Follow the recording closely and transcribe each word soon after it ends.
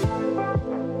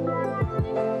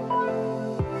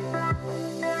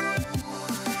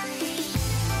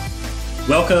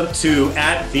Welcome to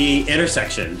At the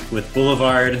Intersection with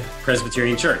Boulevard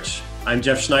Presbyterian Church. I'm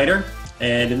Jeff Schneider,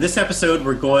 and in this episode,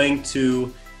 we're going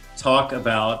to talk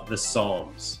about the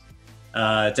Psalms.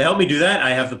 To help me do that, I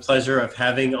have the pleasure of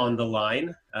having on the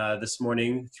line this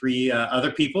morning three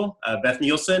other people, Beth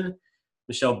Nielsen,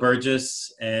 Michelle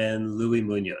Burgess, and Louis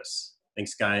Munoz.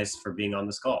 Thanks, guys, for being on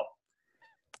this call.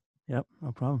 Yep,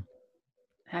 no problem.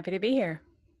 Happy to be here.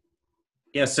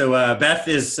 Yeah, so Beth,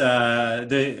 Michelle,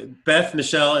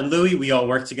 and Louis, we all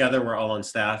work together. We're all on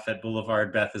staff at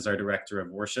Boulevard. Beth is our director of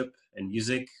worship and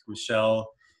music. Michelle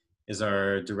is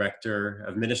our director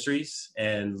of ministries,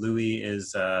 and Louis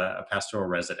is a pastoral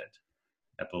resident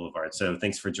at Boulevard. So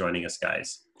thanks for joining us,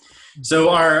 guys. So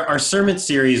our sermon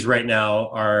series right now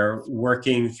are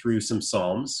working through some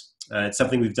Psalms. It's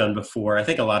something we've done before. I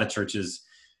think a lot of churches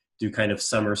do kind of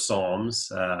summer Psalms.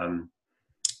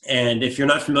 And if you're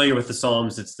not familiar with the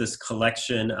Psalms, it's this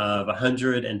collection of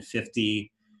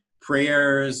 150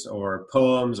 prayers or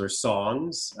poems or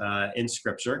songs in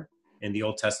Scripture, in the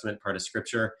Old Testament part of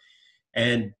Scripture.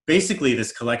 And basically,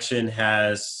 this collection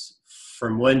has,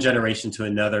 from one generation to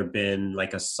another, been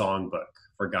like a songbook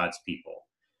for God's people.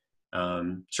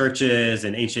 Churches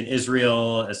in ancient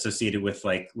Israel associated with,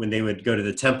 like, when they would go to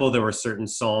the temple, there were certain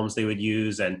psalms they would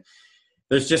use. And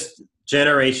there's just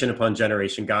generation upon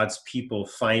generation, God's people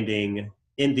finding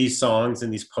in these songs, in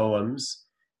these poems,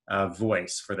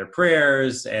 voice for their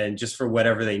prayers and just for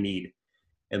whatever they need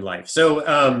in life. So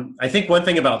I think one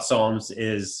thing about Psalms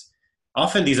is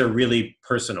often these are really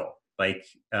personal. Like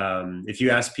if you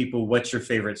ask people, what's your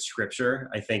favorite scripture?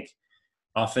 I think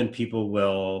often people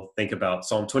will think about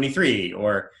Psalm 23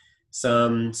 or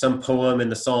some poem in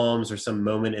the Psalms or some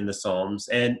moment in the Psalms.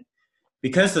 And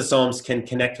because the Psalms can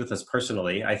connect with us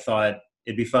personally, I thought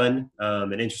it'd be fun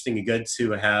and interesting and good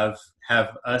to have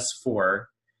us four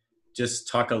just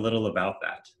talk a little about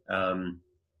that.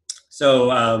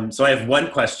 So I have one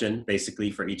question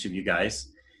basically for each of you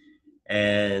guys,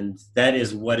 and that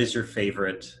is, what is your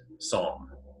favorite Psalm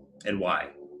and why?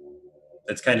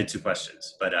 That's kind of two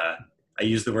questions, but I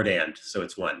use the word "and," so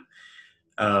it's one.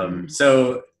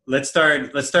 So let's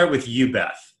start with you,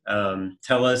 Beth.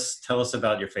 Tell us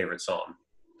about your favorite Psalm.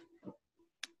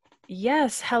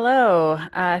 Yes. Hello.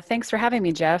 Thanks for having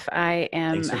me, Jeff. I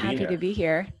am happy to be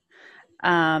here.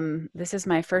 This is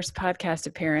my first podcast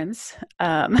appearance.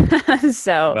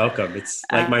 So welcome. It's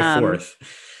like my fourth.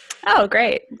 Oh,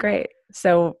 great.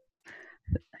 So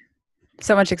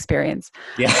much experience.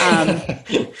 Yeah.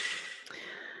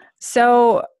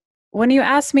 So when you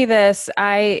asked me this,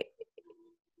 I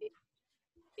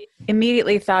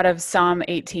immediately thought of Psalm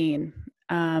 18.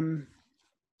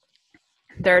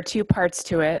 There are two parts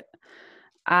to it.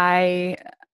 I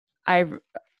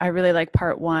really like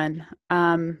part one.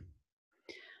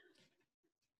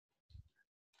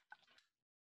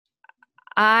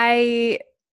 I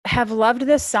have loved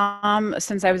this psalm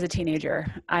since I was a teenager.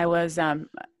 I was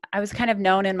kind of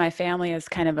known in my family as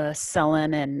kind of a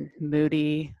sullen and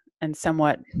moody and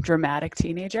somewhat dramatic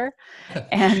teenager,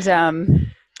 and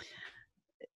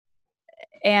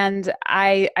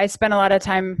I spent a lot of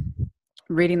time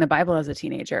reading the Bible as a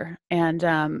teenager, and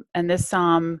this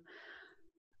psalm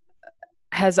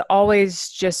has always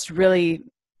just really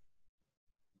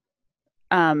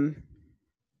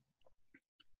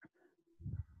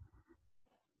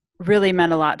really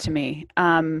meant a lot to me.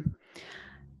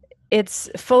 It's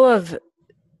full of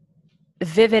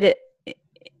vivid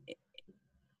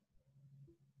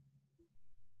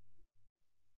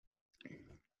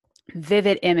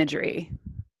imagery,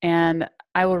 and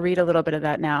I will read a little bit of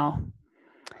that now.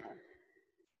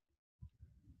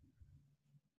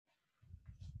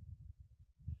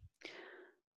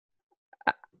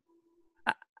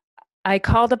 I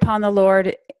called upon the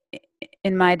Lord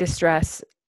in my distress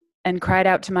and cried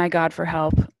out to my God for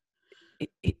help.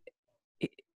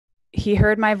 He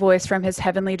heard my voice from his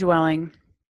heavenly dwelling.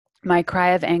 My cry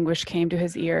of anguish came to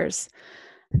his ears.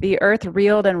 The earth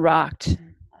reeled and rocked.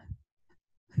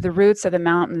 The roots of the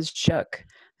mountains shook.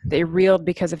 They reeled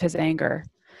because of his anger.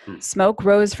 Smoke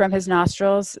rose from his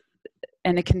nostrils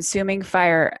and a consuming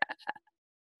fire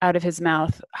out of his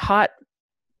mouth. Hot,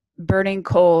 burning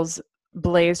coals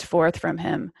blazed forth from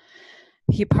him.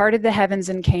 He parted the heavens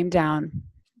and came down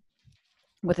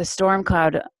with a storm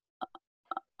cloud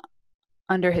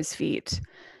under his feet.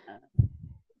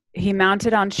 He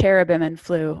mounted on cherubim and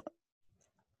flew.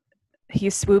 He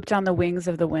swooped on the wings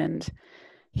of the wind.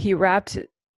 He wrapped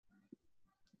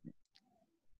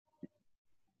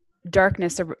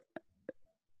darkness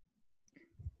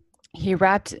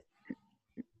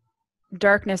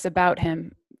about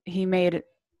him. He made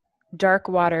dark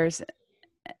waters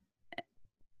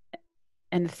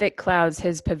and thick clouds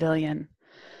his pavilion.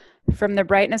 From the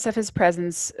brightness of his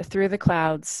presence through the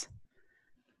clouds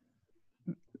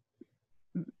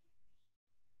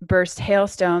burst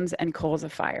hailstones and coals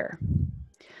of fire.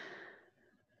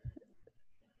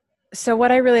 So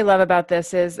what I really love about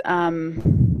this is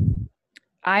I'm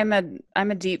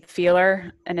a deep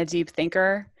feeler and a deep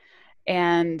thinker,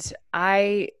 and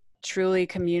I truly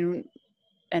commune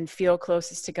and feel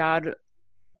closest to God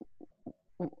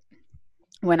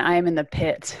when I am in the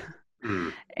pit.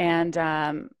 And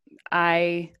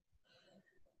I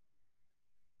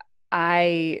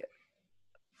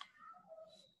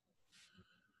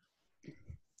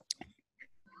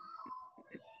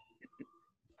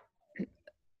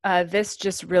this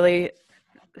just really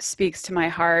speaks to my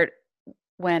heart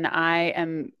when I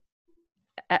am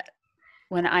at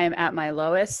my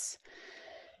lowest,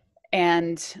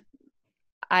 and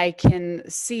I can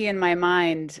see in my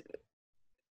mind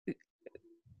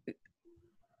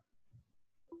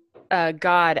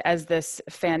God as this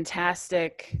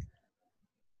fantastic,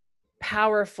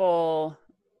 powerful,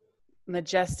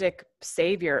 majestic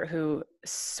Savior who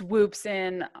swoops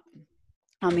in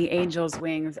on the angel's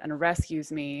wings and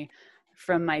rescues me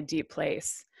from my deep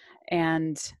place.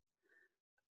 And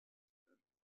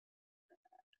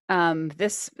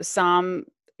this psalm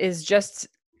is just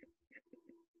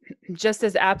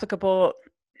as applicable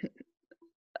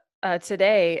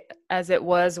today as it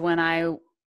was when I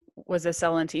was a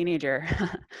sullen teenager.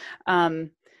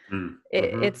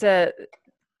 It's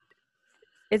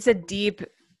a deep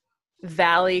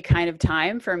valley kind of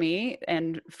time for me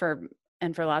and for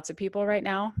lots of people right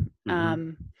now.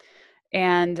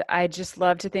 And I just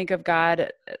love to think of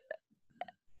God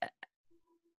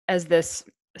as this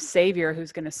Savior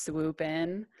who's going to swoop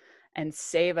in and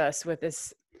save us with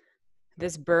this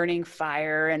burning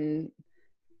fire and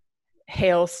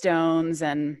hailstones,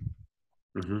 and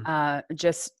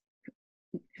just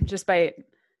by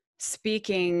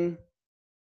speaking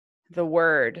the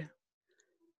word,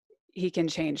 he can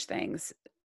change things.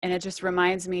 And it just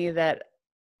reminds me that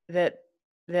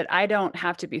I don't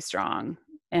have to be strong,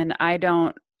 and I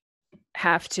don't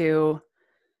have to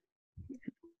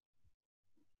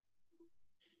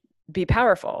be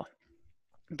powerful,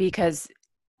 because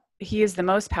he is the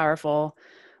most powerful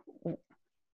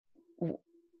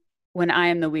when I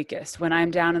am the weakest. When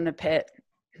I'm down in the pit,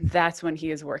 that's when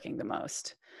he is working the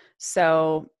most.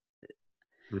 So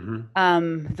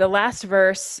the last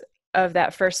verse of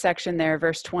that first section there,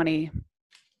 verse 20,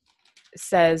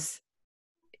 says,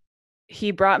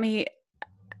 he brought me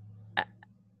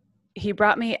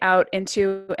out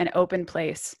into an open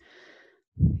place.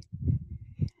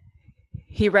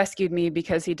 He rescued me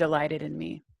because he delighted in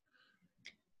me.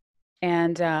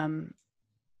 And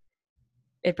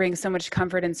it brings so much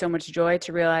comfort and so much joy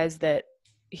to realize that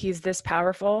he's this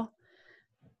powerful,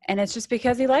 and it's just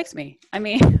because he likes me. I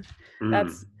mean,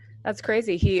 that's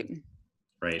crazy.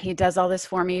 He does all this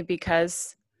for me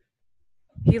because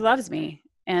he loves me,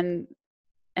 and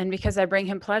because I bring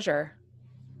him pleasure.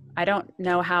 I don't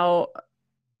know how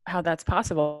that's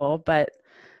possible, but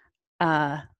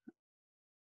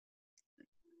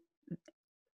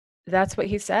that's what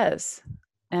he says.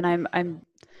 And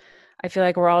I feel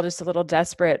like we're all just a little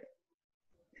desperate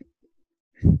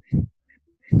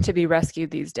to be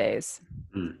rescued these days.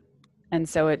 And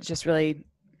so it's really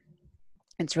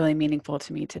meaningful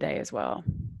to me today as well.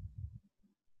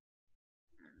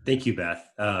 Thank you, Beth.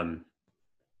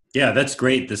 Yeah, that's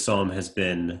great. The psalm has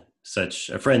been such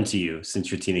a friend to you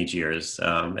since your teenage years.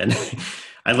 And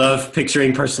I love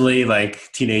picturing personally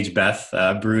like teenage Beth,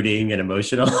 brooding and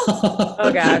emotional.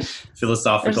 Oh gosh.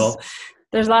 Philosophical.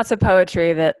 There's lots of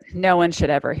poetry that no one should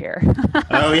ever hear.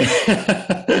 Oh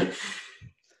yeah.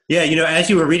 Yeah, as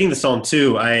you were reading the psalm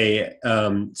too, I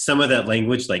some of that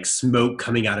language, like smoke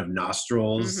coming out of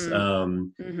nostrils,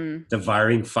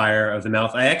 devouring fire of the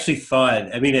mouth. I actually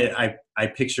thought, I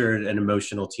pictured an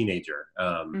emotional teenager,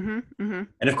 and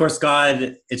of course,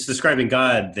 God. It's describing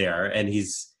God there, and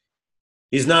he's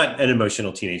not an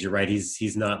emotional teenager, right?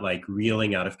 He's not like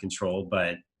reeling out of control,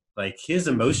 but like his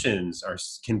emotions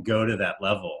can go to that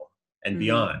level and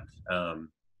beyond.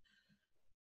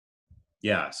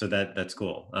 Yeah, so that's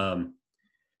cool.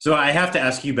 So I have to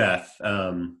ask you, Beth.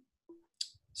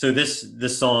 So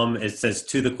this psalm, it says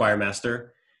to the choir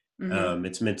master.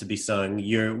 It's meant to be sung.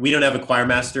 We don't have a choir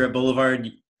master at Boulevard.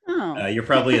 Oh. You're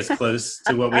probably as close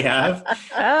to what we have. Oh,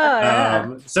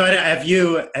 yeah. So have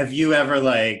you ever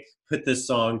like put this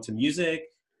song to music?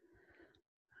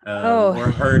 Or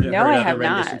heard other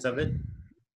renditions of it?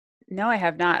 No, I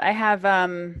have not. I have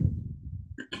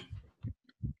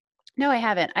no, I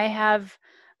haven't.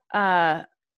 I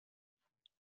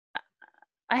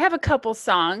I have a couple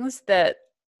songs that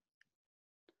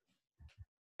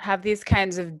have these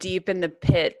kinds of deep in the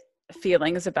pit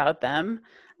feelings about them.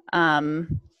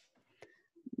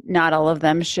 Not all of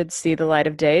them should see the light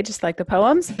of day, just like the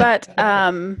poems, but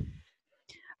I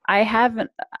haven't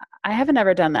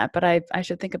ever done that, but I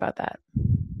should think about that.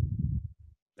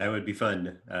 That would be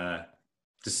fun to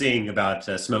sing about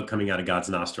smoke coming out of God's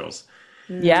nostrils.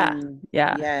 Yeah.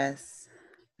 Yes.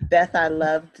 Beth, I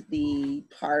loved the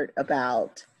part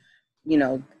about,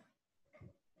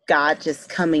 God just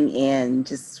coming in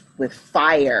just with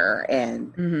fire.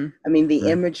 And I mean, the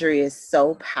imagery is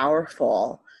so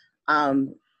powerful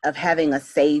of having a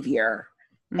savior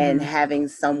and having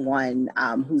someone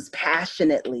who's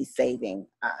passionately saving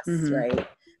us, right?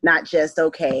 Not just,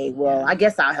 okay, well, I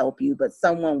guess I'll help you, but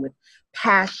someone with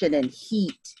passion and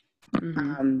heat.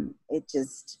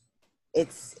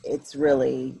 It's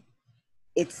really,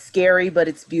 it's scary, but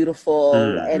it's beautiful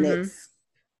and it's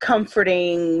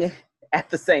comforting at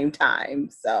the same time.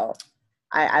 So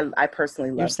I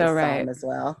personally love this song as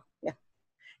well.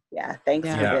 Yeah. Thanks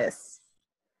for this.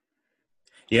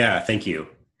 Yeah, thank you.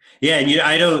 Yeah, and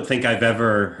I don't think I've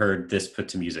ever heard this put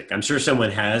to music. I'm sure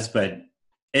someone has, but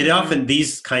it often,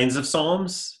 these kinds of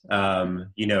psalms,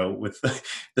 with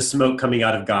the smoke coming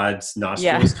out of God's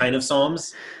nostrils kind of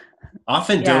psalms,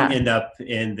 often don't end up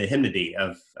in the hymnody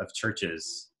of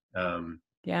churches,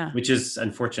 which is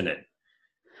unfortunate.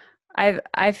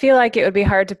 I feel like it would be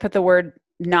hard to put the word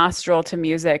nostril to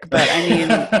music, but I mean,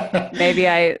 maybe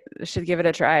I should give it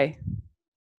a try.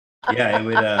 Yeah,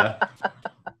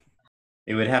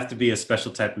 it would have to be a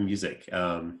special type of music.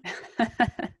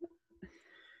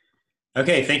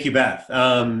 Okay, thank you, Beth.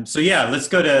 So yeah, let's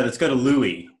go to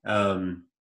Louis.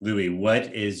 Louis,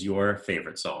 what is your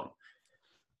favorite psalm?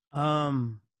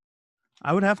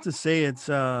 I would have to say it's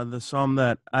the psalm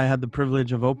that I had the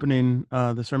privilege of opening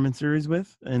the sermon series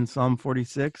with, in Psalm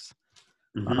 46.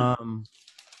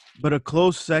 But a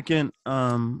close second,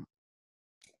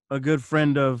 a good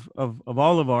friend of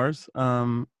all of ours,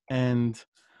 and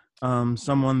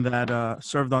someone that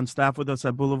served on staff with us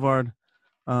at Boulevard,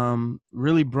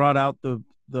 really brought out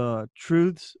the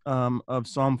truths of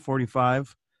Psalm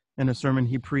 45 in a sermon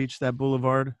he preached at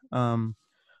Boulevard,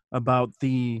 about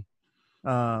the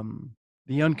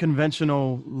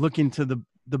unconventional looking to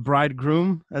the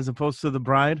bridegroom as opposed to the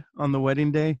bride on the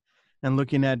wedding day, and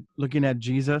looking at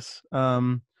Jesus.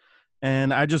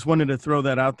 And I just wanted to throw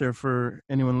that out there for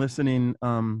anyone listening,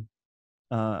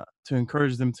 to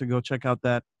encourage them to go check out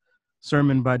that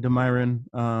sermon by Demiron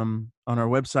on our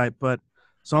website. But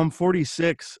Psalm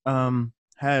 46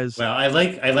 has. Well, I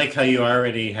like how you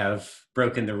already have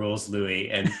broken the rules,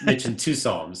 Louis, and mentioned two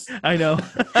psalms. I know.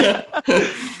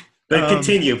 But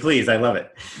continue, please. I love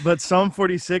it. But Psalm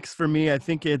 46 for me, I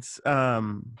think it's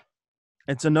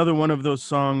another one of those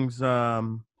songs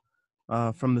from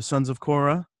the Sons of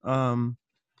Korah. And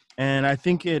I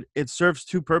think it serves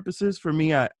two purposes for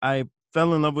me. I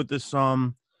fell in love with this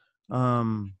psalm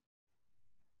from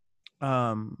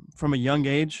a young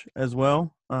age as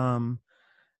well.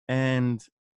 And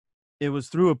it was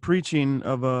through a preaching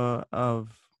of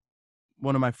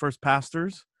one of my first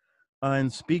pastors,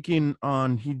 and speaking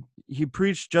on, he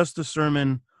preached just a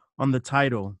sermon on the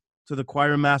title, to the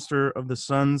choir master of the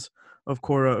Sons of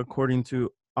Korah, according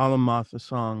to Alamoth, a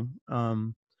song,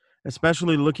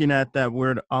 especially looking at that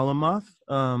word Alamoth,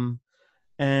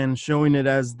 and showing it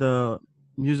as the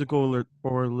musical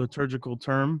or liturgical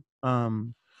term,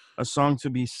 a song to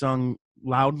be sung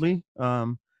loudly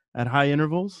at high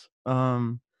intervals.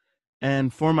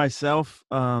 And for myself,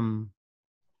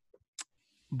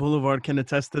 Boulevard can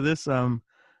attest to this. I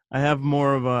have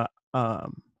more of a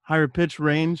higher pitch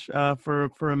range for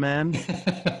a man,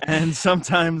 and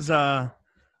sometimes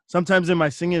in my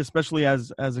singing, especially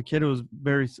as a kid, it was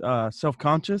very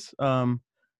self-conscious.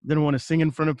 Didn't want to sing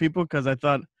in front of people because I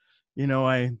thought,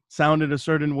 I sounded a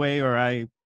certain way, or I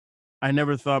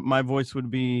never thought my voice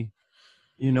would be,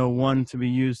 one to be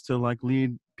used to like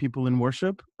lead people in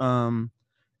worship.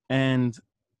 And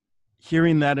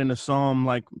hearing that in a psalm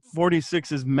like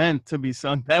 46 is meant to be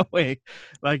sung that way,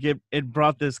 like it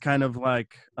brought this kind of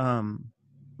like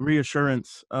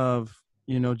reassurance of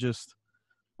just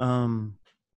that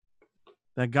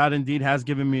God indeed has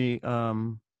given me a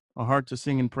heart to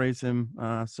sing and praise him.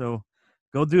 So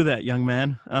go do that, young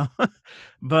man.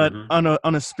 But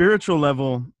on a spiritual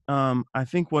level, I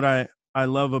think what I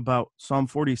love about Psalm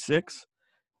 46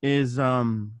 is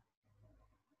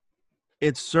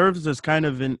it serves as kind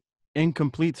of an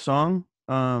incomplete song,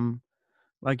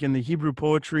 like in the Hebrew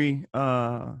poetry,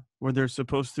 where there's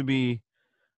supposed to be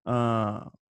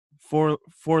four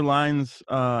lines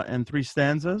and three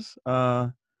stanzas.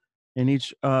 in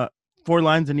each 4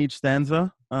 lines in each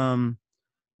stanza.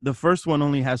 The first one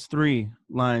only has 3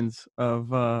 lines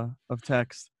of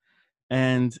text,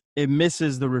 and it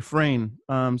misses the refrain.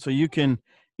 So you can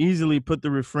easily put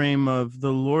the refrain of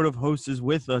 "The Lord of hosts is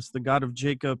with us, the God of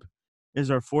Jacob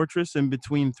is our fortress" in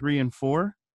between 3 and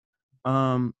 4.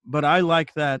 But I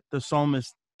like that the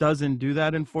psalmist doesn't do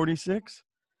that in 46,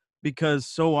 because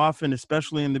so often,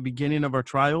 especially in the beginning of our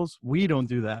trials, we don't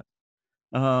do that.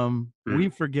 We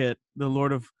forget the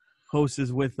Lord of hosts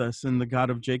is with us and the God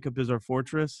of Jacob is our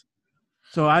fortress.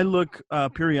 So I look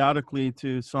periodically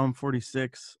to Psalm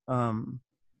 46,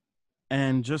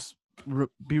 and just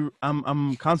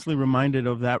I'm constantly reminded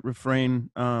of that refrain,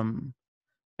 and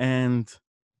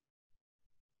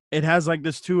it has like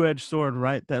this two-edged sword,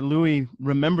 right? That Louis,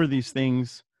 remember these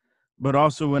things, but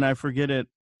also when I forget it,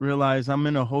 realize I'm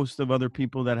in a host of other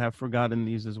people that have forgotten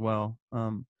these as well,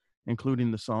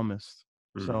 including the psalmist.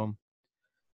 So,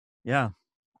 yeah.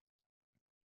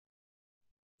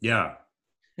 Yeah.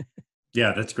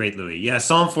 Yeah, that's great, Louis. Yeah,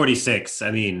 Psalm 46.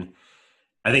 I mean,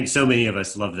 I think so many of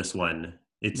us love this one.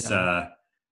 It's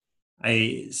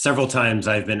several times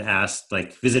I've been asked,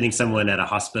 like visiting someone at a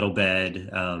hospital bed,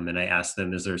 and I asked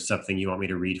them, "Is there something you want me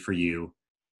to read for you?"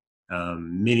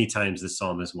 Many times the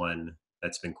psalm is one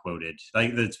that's been quoted,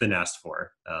 like that's been asked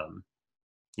for.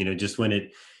 Just when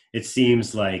it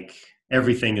seems like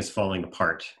everything is falling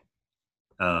apart.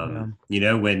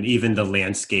 When even the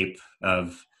landscape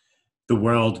of the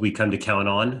world we come to count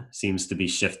on seems to be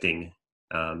shifting,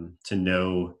 to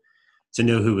know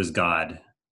who is God.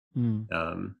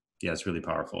 It's really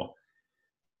powerful.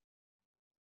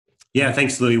 Yeah,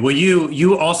 thanks, Louis. Well,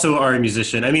 you also are a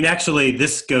musician. I mean, actually,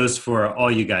 this goes for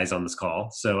all you guys on this call.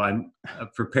 So I'm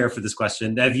prepared for this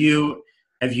question. Have you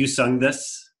sung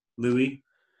this, Louis?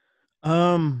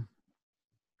 I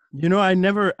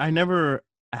never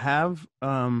have.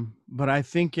 But I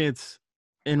think it's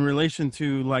in relation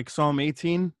to like Psalm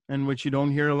 18, in which you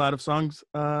don't hear a lot of songs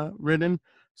written.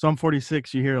 Psalm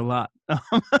 46, you hear a lot.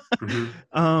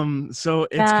 So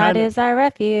it's God is our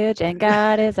refuge and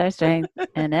God is our strength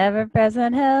and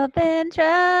ever-present help in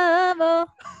trouble.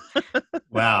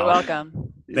 Wow. You're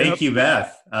welcome. Thank you,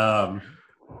 Beth.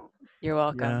 You're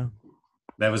welcome. Yeah.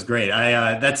 That was great.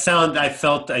 I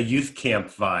felt a youth camp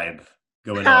vibe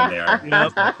going on there.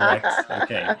 Yep. Correct?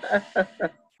 Okay.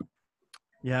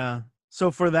 Yeah.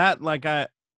 So for that,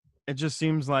 it just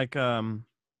seems like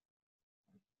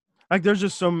there's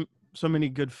just so many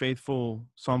good, faithful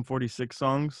Psalm 46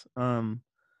 songs,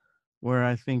 where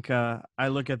I think I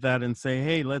look at that and say,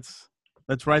 hey, let's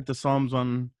write the Psalms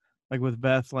on, like with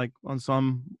Beth, like on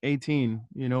Psalm 18,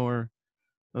 or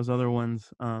those other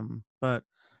ones. But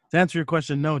to answer your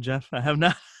question, no, Jeff, I have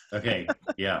not. Okay.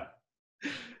 Yeah.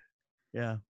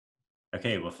 Yeah.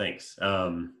 Okay. Well, thanks.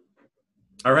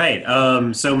 All right.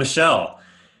 So Michelle,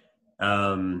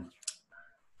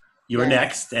 you're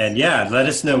next, and let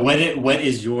us know what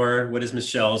is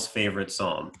Michelle's favorite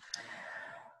psalm?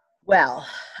 Well,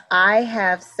 I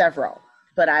have several,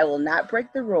 but I will not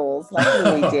break the rules like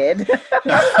Louis did.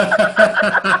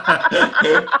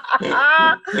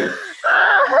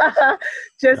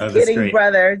 Just kidding,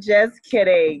 brother. Just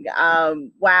kidding.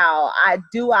 Wow.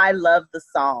 I love the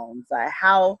Psalms.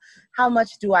 How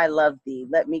much do I love thee?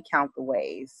 Let me count the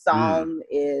ways. Psalm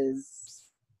is,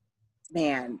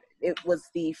 man, it was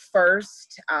the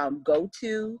first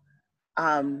go-to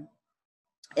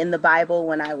in the Bible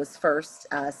when I was first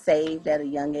saved at a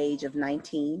young age of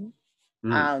 19.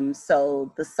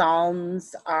 So the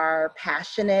Psalms are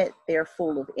passionate. They're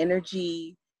full of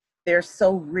energy. They're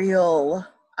so real.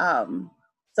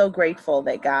 So grateful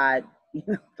that God,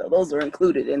 those are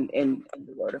included in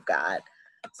the Word of God.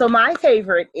 So my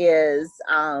favorite is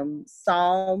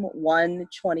Psalm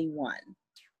 121.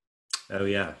 Oh,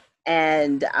 yeah.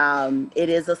 And it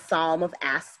is a psalm of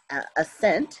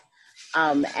ascent,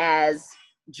 as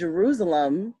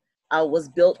Jerusalem was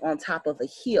built on top of a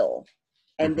hill.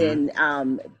 And then,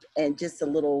 and just a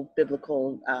little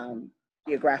biblical,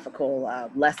 geographical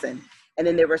lesson. And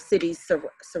then there were cities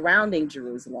surrounding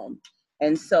Jerusalem.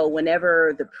 And so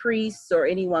whenever the priests or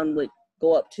anyone would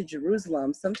go up to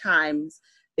Jerusalem, sometimes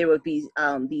there would be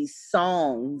these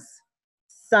songs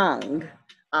sung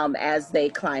as they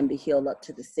climbed the hill up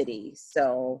to the city.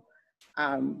 So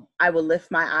I will lift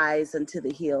my eyes unto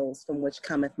the hills from which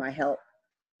cometh my help.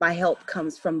 My help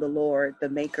comes from the Lord, the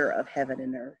maker of heaven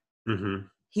and earth.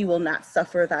 He will not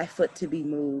suffer thy foot to be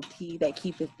moved. He that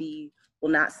keepeth thee will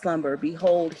not slumber.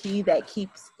 Behold, he that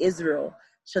keeps Israel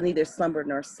shall neither slumber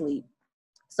nor sleep.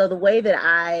 So the way that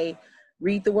I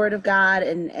read the Word of God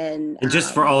and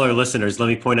just for all our listeners, let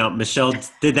me point out, Michelle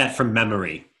did that from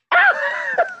memory.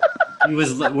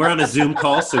 we're on a Zoom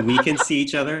call so we can see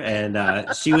each other,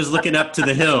 and she was looking up to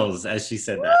the hills as she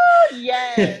said that.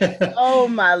 Yes. Oh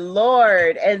my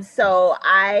Lord. And so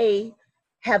I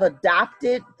have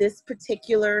adopted this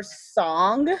particular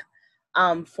song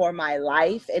for my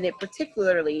life, and it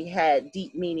particularly had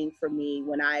deep meaning for me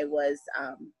when I was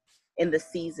in the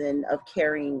season of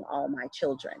carrying all my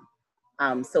children.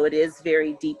 So it is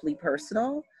very deeply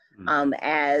personal,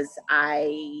 as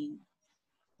I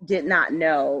did not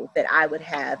know that I would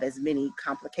have as many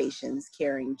complications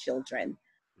carrying children.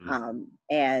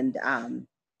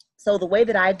 So the way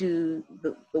that I do,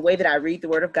 the way that I read the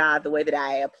Word of God, the way that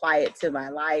I apply it to my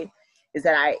life is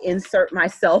that I insert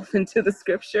myself into the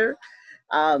scripture.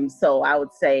 So I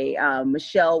would say,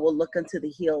 Michelle will look unto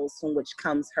the hills from which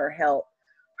comes her help.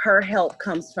 Her help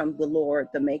comes from the Lord,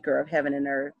 the maker of heaven and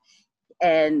earth.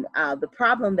 And the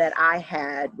problem that I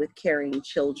had with carrying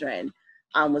children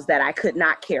was that I could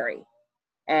not carry.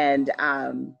 And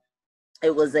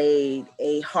it was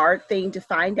a hard thing to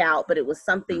find out, but it was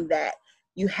something that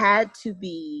you had to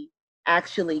be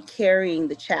actually carrying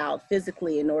the child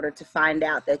physically in order to find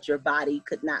out that your body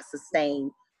could not sustain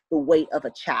the weight of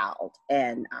a child,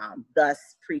 and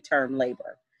thus preterm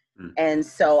labor. And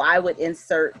so I would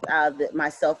insert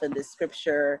myself in this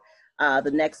scripture.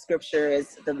 The next scripture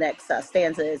is, the next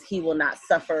stanza is, he will not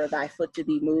suffer thy foot to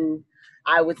be moved.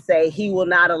 I would say he will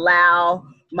not allow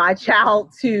my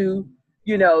child to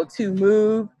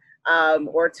move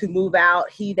or to move out.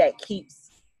 He that keeps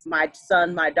my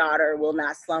son, my daughter will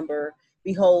not slumber.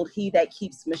 Behold, he that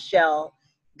keeps Michelle,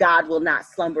 God will not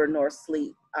slumber nor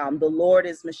sleep. The Lord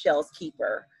is Michelle's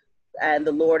keeper, and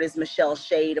the Lord is Michelle's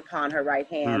shade upon her right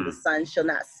hand. The sun shall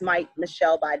not smite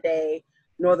Michelle by day,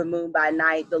 nor the moon by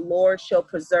night. The Lord shall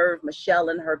preserve Michelle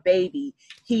and her baby.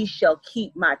 He shall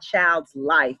keep my child's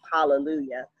life.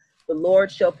 Hallelujah. The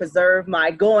Lord shall preserve my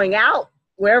going out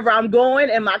wherever I'm going,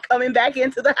 and my coming back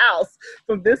into the house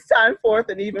from this time forth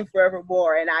and even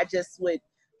forevermore. And I just would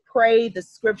pray the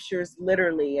scriptures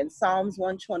literally. And Psalms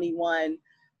 121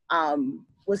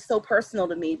 was so personal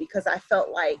to me because I felt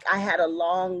like I had a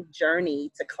long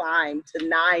journey to climb, to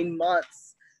 9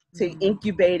 months to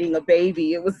incubating a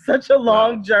baby. It was such a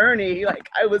long journey. Like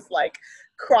I was like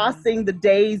crossing the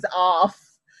days off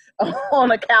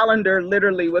on a calendar,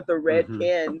 literally with a red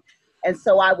pen. And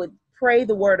so I would pray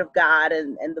the word of God,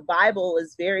 and the Bible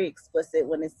is very explicit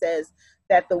when it says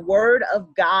that the word of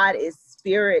God is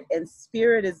spirit and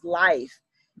spirit is life.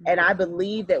 And I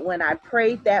believe that when I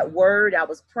prayed that word, I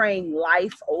was praying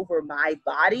life over my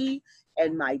body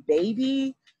and my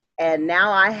baby. And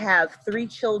now I have 3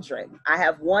 children. I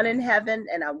have one in heaven,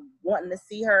 and I'm wanting to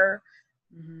see her.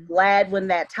 Glad when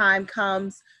that time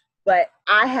comes. But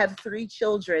I have 3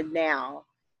 children now.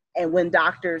 And when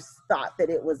doctors thought that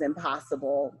it was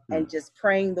impossible, and just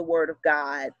praying the word of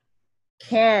God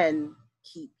can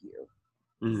keep you.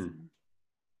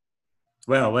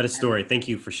 Well, what a story. Thank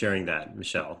you for sharing that,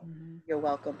 Michelle. You're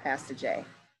welcome, Pastor Jay.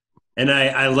 And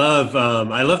I love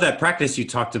that practice you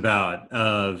talked about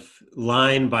of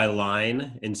line by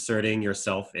line inserting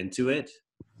yourself into it.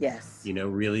 Yes.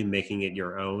 Really making it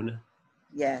your own.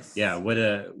 Yes. Yeah. What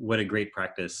a great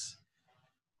practice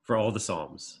for all the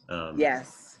Psalms.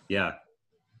 Yes. Yeah.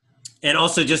 And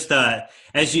also just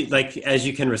as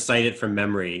you can recite it from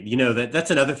memory,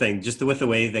 that's another thing, just with the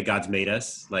way that God's made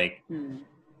us, like,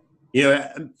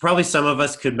 probably some of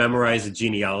us could memorize a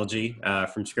genealogy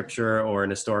from scripture or an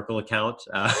historical account.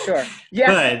 Sure.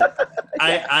 Yeah. But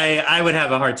I would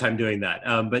have a hard time doing that.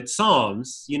 But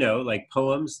Psalms, like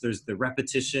poems, there's the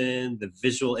repetition, the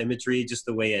visual imagery, just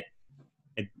the way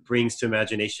it brings to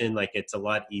imagination. Like it's a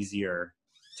lot easier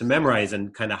to memorize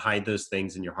and kind of hide those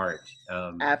things in your heart.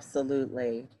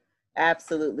 Absolutely.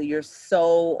 Absolutely. You're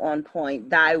so on point.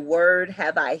 Thy word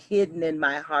have I hidden in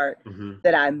my heart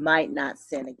that I might not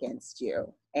sin against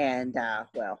you. And I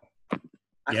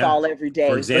fall every day.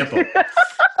 For example.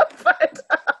 But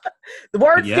the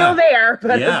word's still there.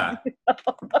 But,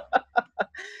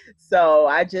 So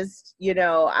I just,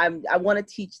 I want to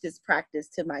teach this practice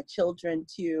to my children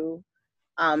too,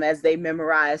 as they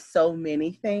memorize so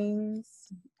many things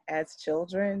as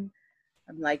children.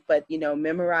 I'm like, but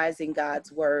memorizing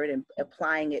God's word and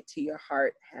applying it to your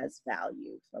heart has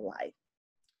value for life.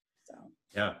 So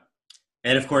yeah,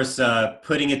 and of course,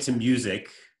 putting it to music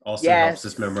also helps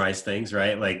us memorize things,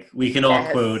 right? Like we can all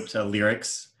quote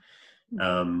lyrics.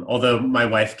 Although my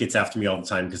wife gets after me all the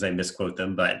time because I misquote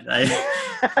them, but I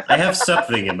have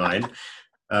something in mind.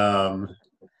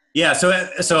 Yeah, so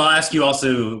I'll ask you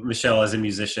also, Michelle, as a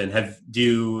musician,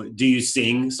 do you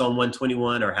sing Psalm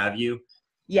 121 or have you?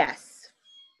 Yes.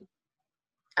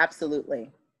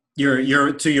 Absolutely.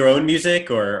 Your to your own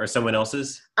music or someone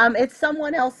else's? It's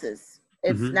someone else's.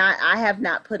 It's Mm-hmm. not, I have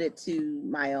not put it to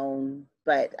my own,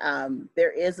 but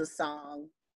there is a song.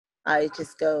 It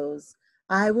just goes,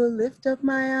 I will lift up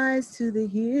my eyes to the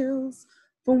hills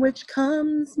from which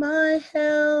comes my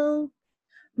help.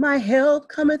 My help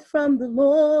cometh from the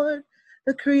Lord,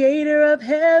 the creator of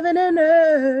heaven and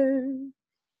earth.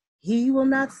 He will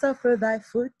not suffer thy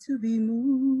foot to be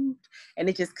moved. And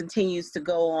it just continues to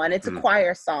go on. It's a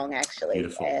choir song, actually.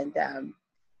 Beautiful. And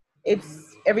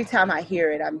it's, every time I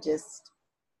hear it, I'm just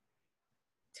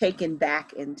taken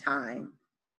back in time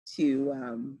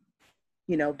to,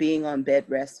 being on bed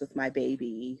rest with my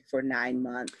baby for 9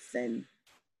 months and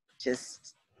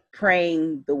just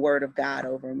praying the word of God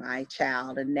over my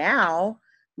child. And now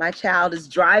my child is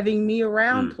driving me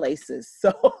around places.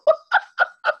 So,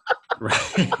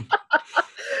 Right.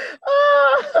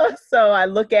 so I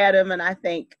look at him and I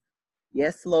think,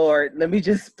 yes, Lord, let me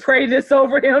just pray this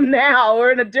over him now.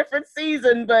 We're in a different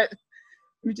season, but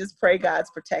let me just pray God's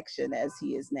protection as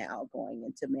he is now going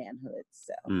into manhood.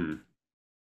 So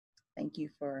thank you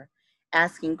for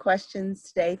asking questions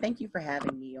today. Thank you for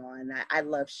having me on. I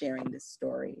love sharing this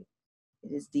story.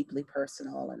 It is deeply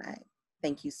personal, and I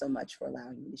thank you so much for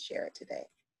allowing me to share it today.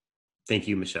 Thank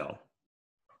you, Michelle.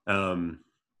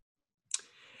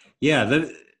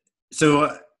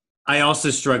 So I also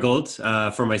struggled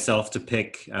for myself to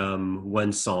pick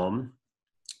one psalm,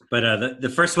 but the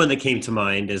first one that came to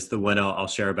mind is the one I'll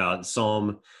share about,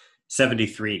 Psalm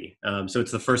 73. So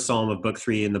it's the first psalm of book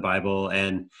 3 in the Bible,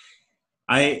 and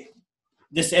I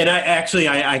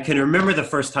can remember the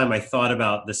first time I thought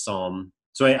about the psalm.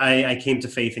 So I came to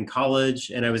faith in college,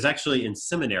 and I was actually in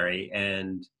seminary,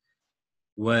 and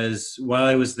while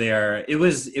I was there, it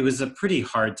was a pretty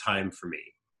hard time for me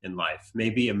in life,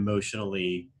 maybe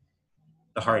emotionally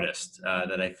the hardest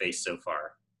that I faced so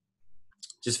far.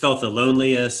 Just felt the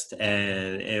loneliest,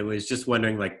 and it was just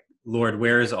wondering, like, Lord,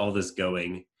 where is all this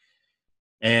going?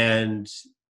 And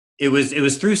it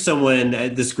was through someone,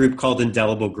 this group called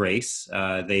Indelible Grace.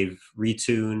 They've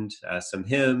retuned some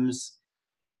hymns,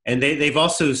 and they've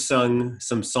also sung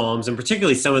some psalms, and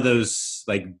particularly some of those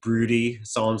like broody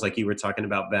psalms, like you were talking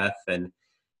about, Beth, and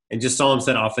just psalms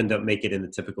that often don't make it in the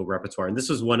typical repertoire. And this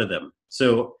was one of them.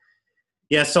 So,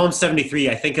 yeah, Psalm 73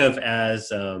 I think of as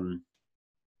a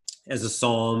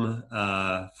psalm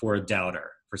for a doubter,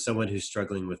 for someone who's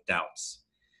struggling with doubts.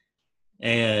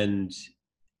 And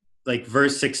like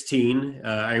verse 16,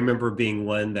 I remember being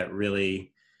one that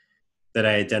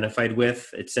I identified with.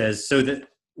 It says, so that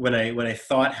when I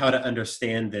thought how to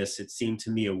understand this, it seemed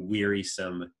to me a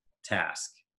wearisome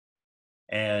task.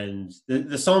 And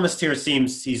the psalmist here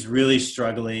seems he's really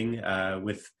struggling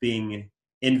with being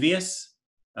envious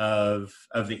of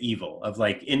the evil, of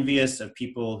like envious of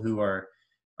people who are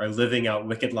living out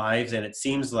wicked lives. And it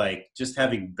seems like just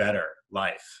having better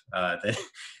life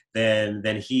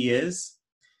than he is.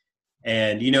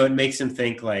 And, it makes him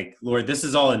think like, Lord, this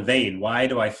is all in vain. Why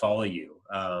do I follow you?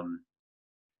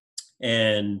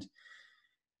 And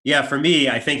yeah, for me,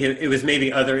 I think it was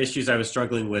maybe other issues I was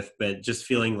struggling with, but just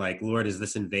feeling like, Lord, is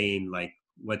this in vain? Like,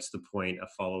 what's the point of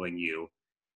following you?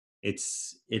 It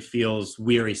feels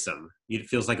wearisome. It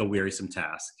feels like a wearisome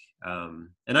task.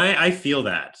 And I feel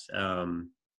that,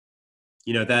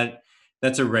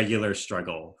 that's a regular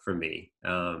struggle for me.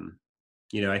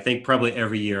 I think probably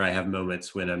every year I have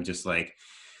moments when I'm just like,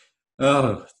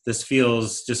 oh,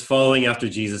 just following after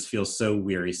Jesus feels so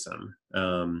wearisome.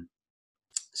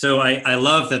 So I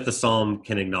love that the psalm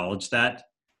can acknowledge that.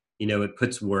 It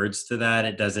puts words to that.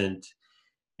 It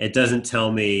doesn't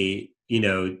tell me,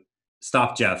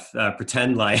 stop, Jeff,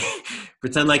 pretend like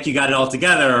you got it all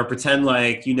together, or pretend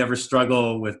like you never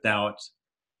struggle with doubt.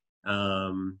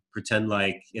 Pretend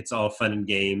like it's all fun and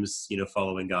games,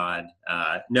 following God.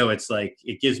 No, it's like,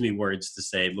 it gives me words to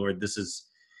say, Lord, this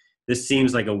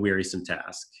seems like a wearisome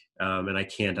task, and I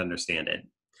can't understand it.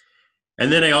 And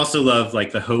then I also love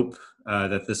like the hope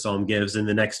that the psalm gives. In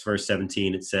the next verse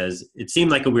 17, it says, it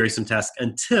seemed like a wearisome task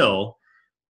until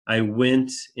I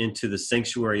went into the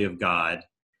sanctuary of God,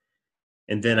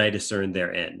 and then I discerned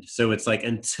their end. So it's like,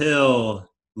 until,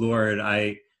 Lord,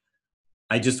 I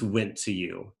just went to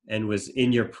you and was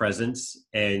in your presence,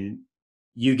 and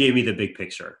you gave me the big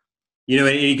picture. And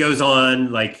he goes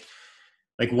on like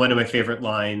one of my favorite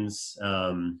lines.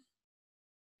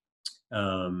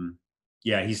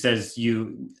 He says,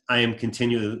 I am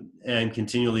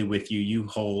continually with you. You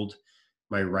hold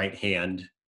my right hand.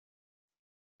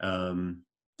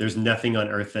 There's nothing on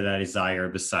earth that I desire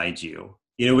beside you,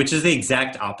 which is the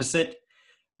exact opposite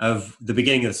of the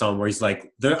beginning of the psalm, where he's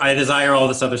like, I desire all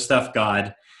this other stuff,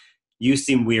 God. you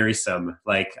seem wearisome.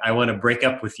 Like, I want to break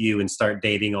up with you and start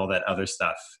dating all that other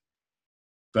stuff.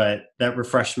 But that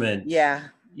refreshment. Yeah.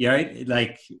 Yeah. Right?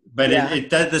 Like, but it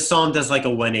does, the psalm does like a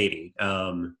 180.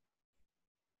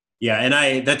 Yeah.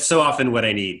 And that's so often what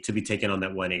I need to be taken on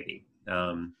that 180.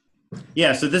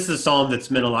 Yeah. So this is a psalm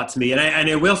that's meant a lot to me. And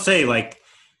I will say, like,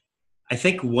 I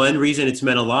think one reason it's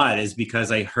meant a lot is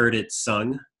because I heard it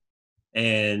sung,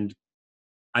 and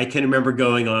I can remember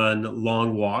going on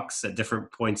long walks at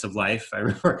different points of life. I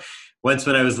remember once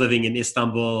when I was living in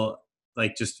Istanbul,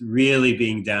 like just really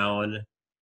being down,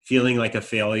 feeling like a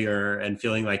failure and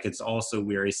feeling like it's also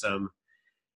wearisome,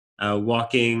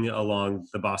 walking along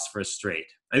the Bosphorus Strait.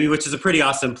 I mean, which is a pretty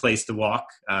awesome place to walk.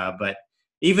 But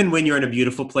even when you're in a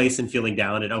beautiful place and feeling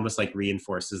down, it almost like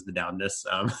reinforces the downness.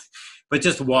 But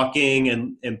just walking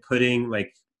and putting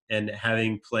like, and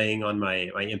having playing on my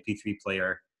MP3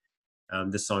 player,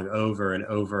 this song over and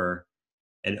over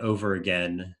and over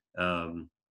again.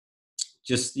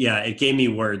 Just, yeah, it gave me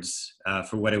words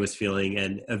for what I was feeling,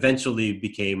 and eventually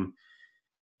became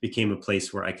a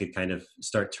place where I could kind of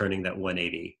start turning that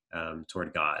 180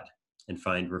 toward God and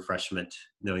find refreshment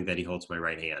knowing that he holds my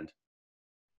right hand.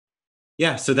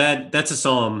 Yeah, so that's a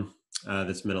psalm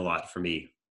that's meant a lot for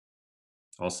me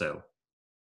also.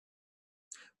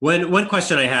 One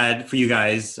question I had for you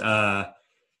guys,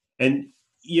 and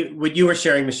what you were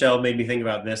sharing, Michelle, made me think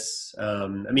about this. I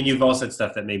mean, you've all said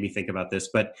stuff that made me think about this,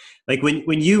 but like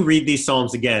when you read these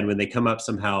psalms again, when they come up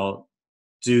somehow,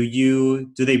 do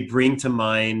they bring to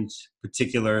mind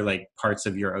particular like parts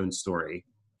of your own story?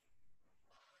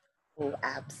 Oh,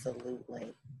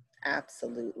 absolutely.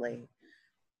 Absolutely.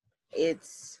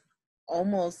 It's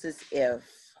almost as if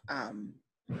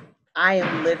I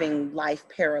am living life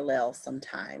parallel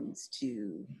sometimes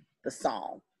to the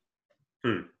psalm.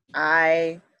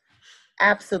 I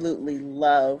absolutely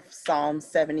love Psalm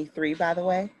 73, by the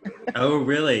way. Oh,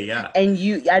 really? Yeah. And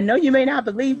I know you may not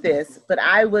believe this, but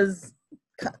I was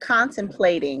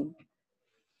contemplating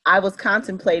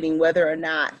whether or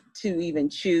not to even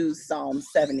choose Psalm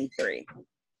 73.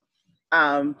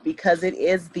 Because it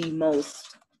is the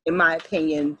most, in my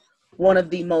opinion, one of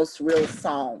the most real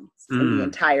psalms in the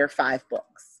entire 5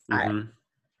 books.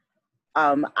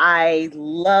 Mm-hmm. I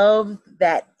love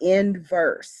that end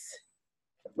verse.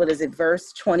 What is it?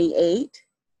 Verse 28.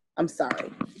 I'm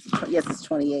sorry. Yes, it's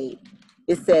 28.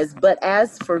 It says, "But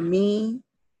as for me,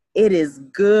 it is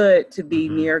good to be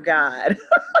near God."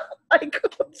 Like,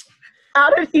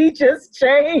 how did he just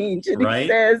change? And he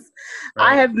says,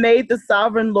 I have made the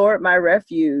sovereign Lord my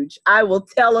refuge. I will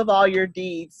tell of all your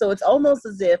deeds. So it's almost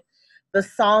as if the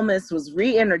psalmist was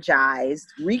re-energized,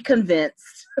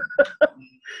 reconvinced,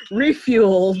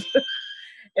 refueled.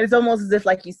 And it's almost as if,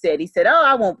 like you said, he said, oh,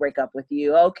 I won't break up with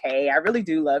you. Okay, I really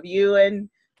do love you. And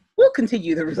we'll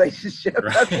continue the relationship.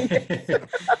 Right.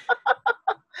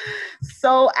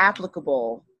 So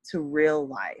applicable to real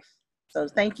life. So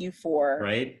thank you for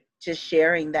just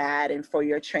sharing that and for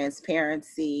your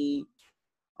transparency.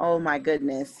 Oh my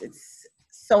goodness. It's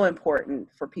so important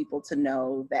for people to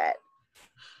know that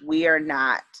we are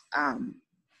not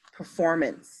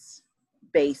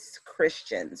performance-based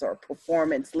Christians or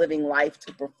living life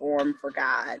to perform for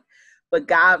God. But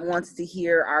God wants to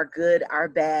hear our good, our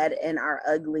bad, and our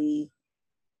ugly,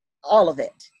 all of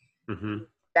it. Mm-hmm.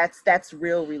 That's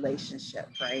real relationship,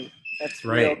 right? That's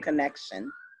real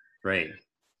connection. Right.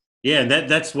 Yeah, and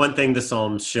that's one thing the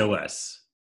Psalms show us,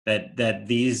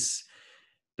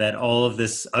 that all of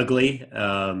this ugly,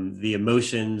 the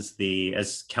emotions,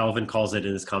 as Calvin calls it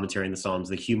in his commentary in the Psalms,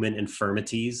 the human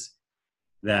infirmities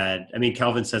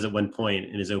Calvin says at one point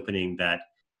in his opening that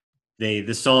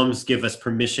the Psalms give us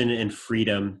permission and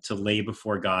freedom to lay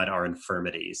before God our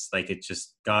infirmities. Like, it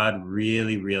just, God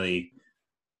really, really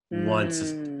wants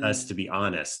us to be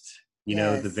honest. You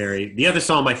know, the other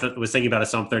Psalm I was thinking about is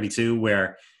Psalm 32,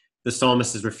 where the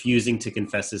psalmist is refusing to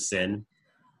confess his sin,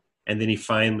 and then he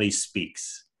finally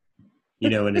speaks, you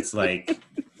know, and it's like,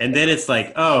 and then it's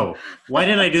like, oh, why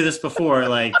didn't I do this before?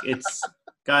 Like, it's,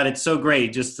 God, it's so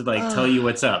great just to like tell you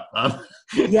what's up.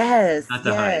 Yes. Not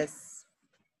to hide.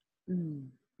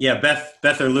 Yeah,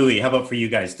 Beth or Louie, how about for you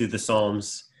guys? Do the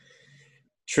Psalms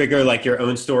trigger like your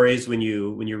own stories when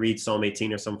you read Psalm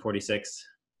 18 or Psalm 46?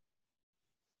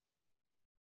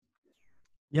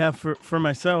 Yeah, for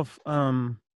myself,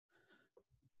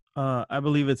 I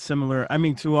believe it's similar. I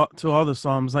mean, to all the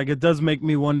Psalms, like, it does make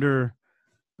me wonder,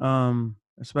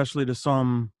 especially to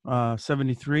Psalm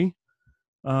 73,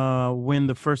 when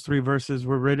the first 3 verses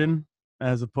were written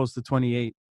as opposed to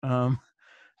 28,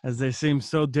 as they seem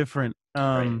so different.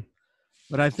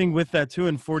 But I think with that too,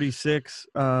 in 46,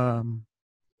 for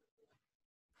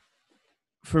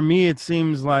me, it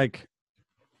seems like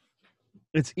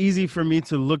it's easy for me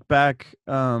to look back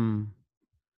and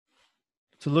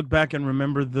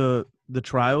remember the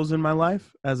trials in my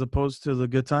life as opposed to the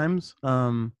good times.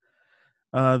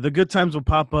 The good times will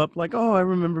pop up like, oh, I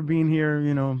remember being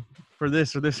here, for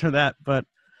this or this or that. But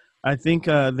I think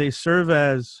they serve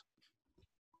as,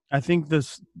 I think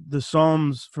the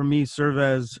Psalms for me serve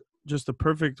as just a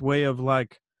perfect way of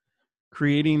like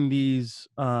creating these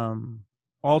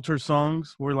altar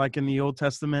songs where, like in the Old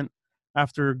Testament,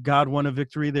 after God won a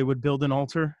victory, they would build an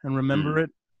altar and remember it.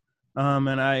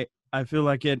 And I feel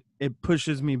like it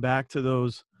pushes me back to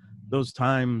those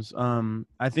times.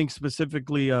 I think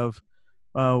specifically of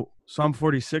Psalm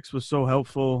 46 was so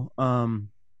helpful in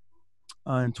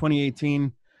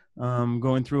 2018,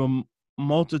 going through a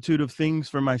multitude of things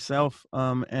for myself,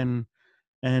 and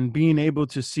being able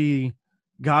to see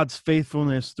God's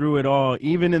faithfulness through it all,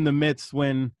 even in the midst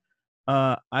when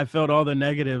I felt all the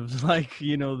negatives, like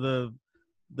the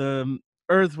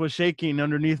earth was shaking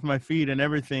underneath my feet and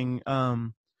everything.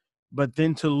 But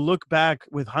then to look back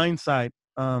with hindsight,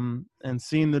 and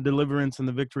seeing the deliverance and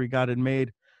the victory God had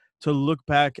made, to look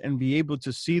back and be able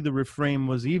to see the refrain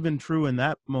was even true in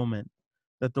that moment,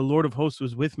 that the Lord of hosts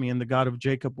was with me and the God of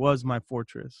Jacob was my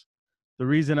fortress. The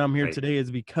reason I'm here today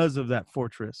is because of that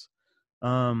fortress.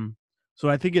 So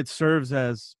I think it serves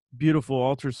as beautiful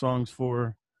altar songs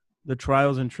for the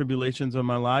trials and tribulations of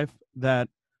my life that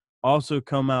also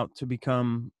come out to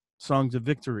become songs of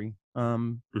victory,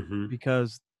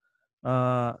 because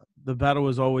the battle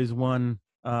is always won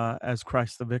as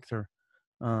Christ the victor.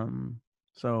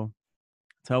 So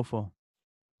it's helpful.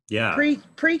 Yeah.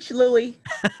 Preach, Louis.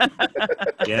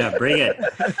 Yeah, bring it.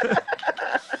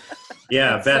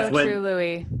 Yeah, That's Beth. so true,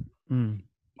 Louis.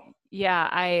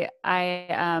 Yeah,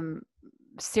 I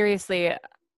seriously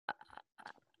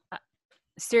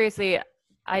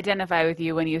identify with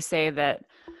you when you say that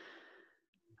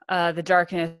the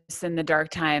darkness and the dark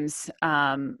times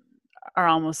are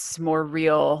almost more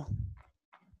real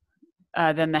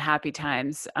than the happy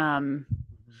times.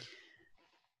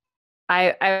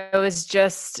 I was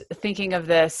just thinking of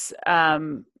this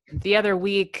the other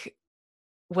week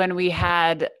when we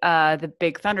had the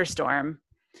big thunderstorm.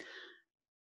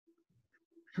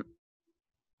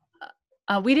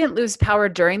 We didn't lose power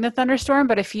during the thunderstorm,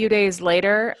 but a few days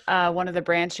later, one of the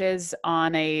branches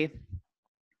on a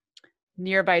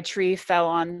nearby tree fell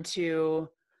onto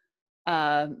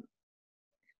the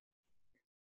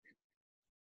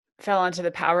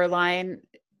power line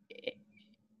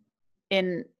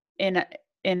in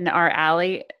our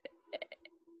alley,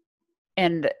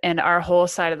 and our whole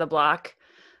side of the block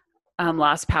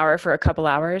lost power for a couple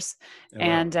hours. Oh, wow.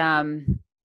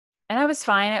 And I was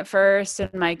fine at first,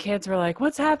 and my kids were like,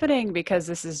 "What's happening?" Because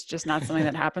this is just not something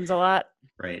that happens a lot,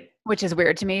 right? Which is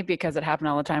weird to me because it happened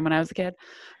all the time when I was a kid.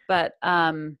 But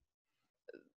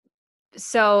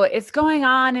so it's going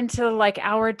on until like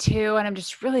hour 2, and I'm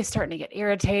just really starting to get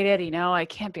irritated. I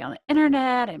can't be on the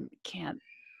internet. I can't,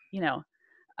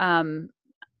 I'm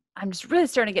just really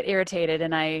starting to get irritated.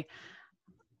 And I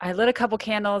lit a couple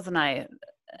candles, and I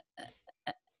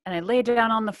laid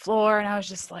down on the floor, and I was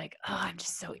just like, oh, I'm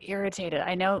just so irritated.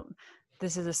 I know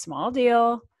this is a small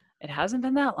deal. It hasn't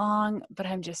been that long, but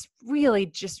I'm just really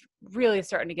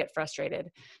starting to get frustrated.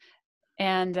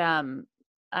 And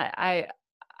I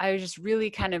was just really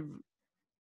kind of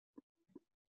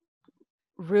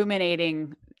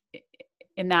ruminating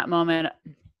in that moment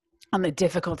on the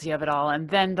difficulty of it all. And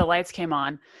then the lights came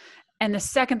on. And the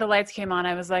second the lights came on,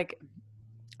 I was like,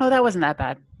 oh, that wasn't that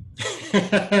bad.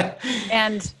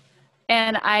 and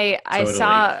I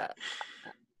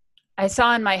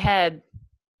saw in my head,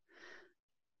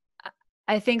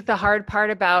 I think the hard part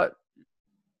about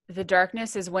the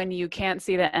darkness is when you can't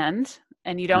see the end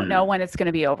and you don't know when it's going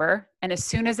to be over. And as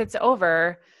soon as it's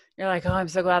over, you're like, oh, I'm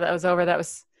so glad that was over. That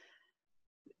was,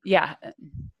 yeah.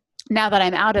 Now that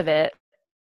I'm out of it,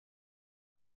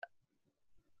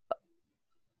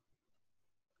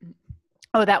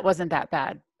 oh, that wasn't that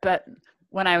bad. But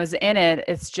when I was in it,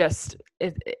 it's just,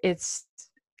 it's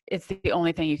the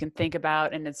only thing you can think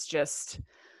about. And it's just,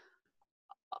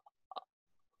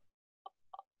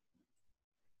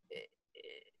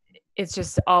 it's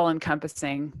just all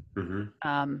encompassing.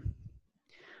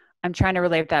 I'm trying to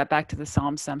relate that back to the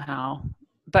Psalms somehow,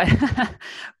 but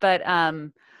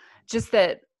just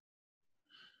that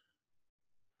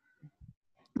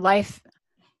life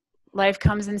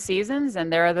comes in seasons,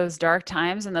 and there are those dark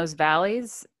times and those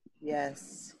valleys.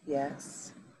 Yes.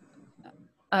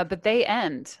 But they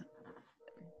end.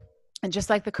 And just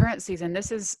like the current season,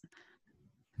 this is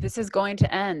going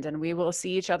to end, and we will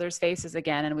see each other's faces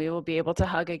again, and we will be able to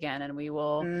hug again, and we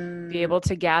will be able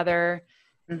to gather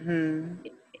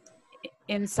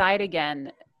inside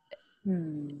again.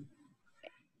 Hmm.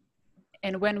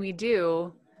 And when we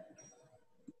do,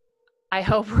 I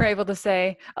hope we're able to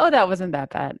say, oh, that wasn't that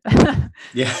bad.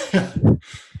 Yeah.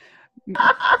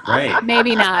 Right.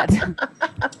 Maybe not.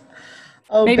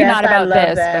 Oh, Maybe Beth, not I about love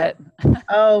this, that. but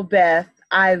Oh, Beth,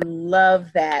 I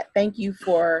love that. Thank you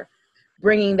for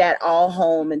bringing that all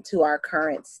home into our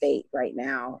current state right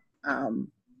now.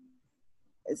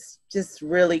 It's just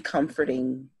really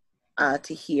comforting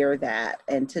to hear that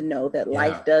and to know that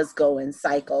life does go in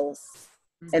cycles,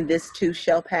 and this too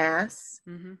shall pass.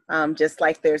 Just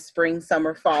like there's spring,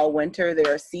 summer, fall, winter,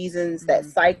 there are seasons that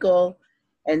cycle.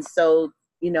 And so,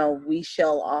 we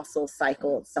shall also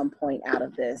cycle at some point out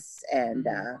of this and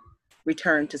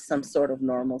return to some sort of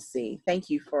normalcy. Thank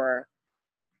you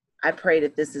I pray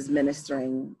that this is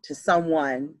ministering to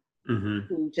someone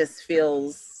who just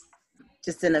feels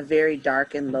just in a very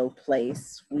dark and low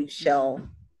place. We shall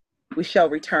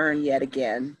return yet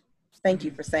again. Thank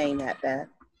you for saying that, Beth.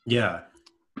 Yeah.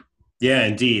 Yeah,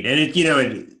 indeed.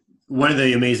 And one of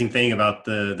the amazing thing about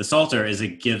the Psalter is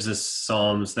it gives us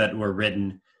psalms that were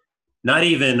written not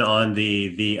even on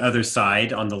the other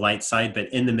side, on the light side,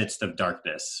 but in the midst of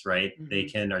darkness, right? They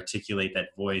can articulate that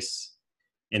voice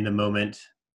in the moment.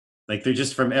 Like they're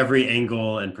just from every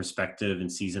angle and perspective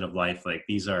and season of life. Like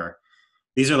these are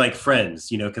like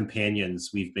friends, companions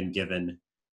we've been given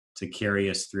to carry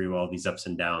us through all these ups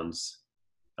and downs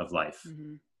of life.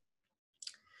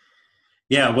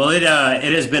 Yeah, well, it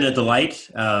has been a delight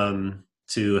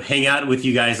to hang out with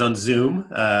you guys on Zoom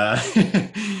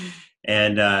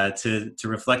and to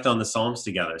reflect on the Psalms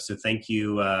together. So thank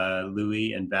you,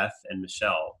 Louis and Beth and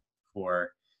Michelle,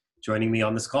 for joining me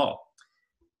on this call.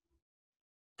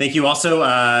 Thank you also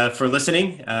for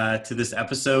listening to this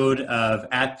episode of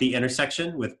At the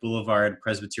Intersection with Boulevard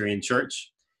Presbyterian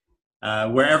Church.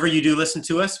 Wherever you do listen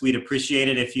to us, we'd appreciate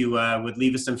it if you would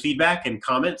leave us some feedback and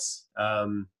comments.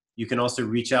 You can also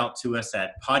reach out to us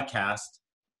at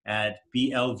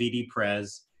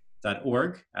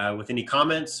podcast@blvdpres.org with any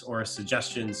comments or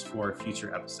suggestions for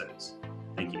future episodes.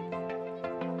 Thank you.